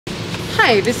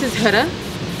Hi, this is Huda,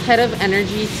 Head of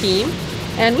Energy Team,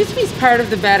 and with me is part of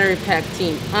the Battery Pack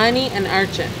team, Ani and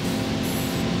Archit.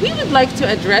 We would like to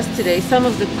address today some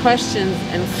of the questions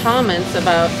and comments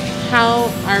about how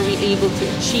are we able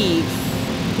to achieve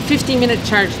a 15-minute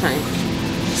charge time.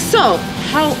 So,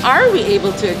 how are we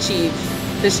able to achieve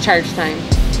this charge time?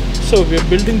 So we are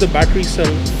building the battery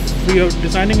cell. We are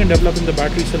designing and developing the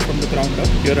battery cell from the ground up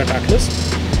here at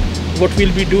ATLIS. What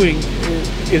we'll be doing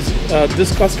is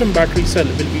this custom battery cell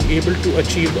will be able to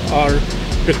achieve our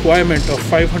requirement of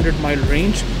 500-mile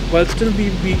range while still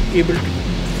being able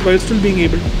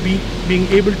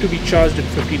to be charged in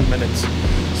 15 minutes.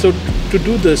 So to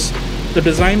do this, the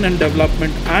design and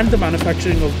development and the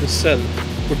manufacturing of this cell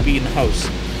would be in-house.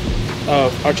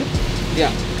 Archit?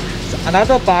 Yeah. So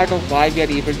another part of why we are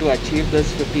able to achieve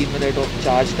this 15 minute of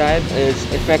charge time is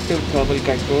effective thermal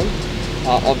control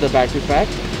of the battery pack.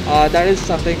 That is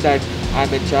something that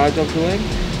I'm in charge of doing,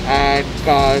 and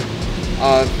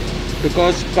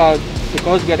because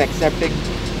we are accepting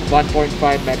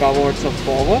 1.5 megawatts of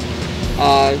power,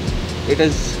 it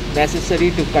is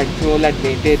necessary to control and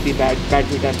maintain the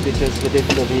battery temperatures within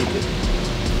the vehicle.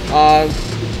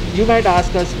 You might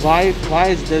ask us why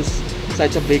is this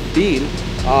such a big deal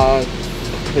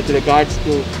with regards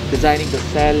to designing the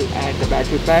cell and the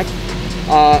battery pack,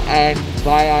 and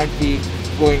why aren't we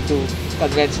going to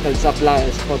conventional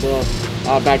suppliers for the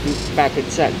battery pack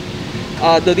itself?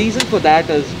 The reason for that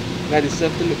is very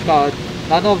simple.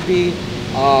 None of the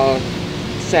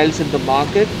cells in the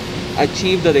market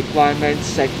achieve the requirements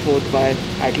set forth by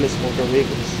ATLIS Motor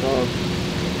Vehicles. So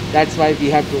that's why we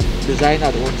have to design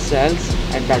our own cells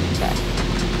and battery pack.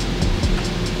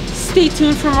 Stay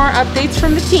tuned for more updates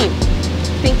from the team.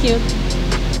 Thank you.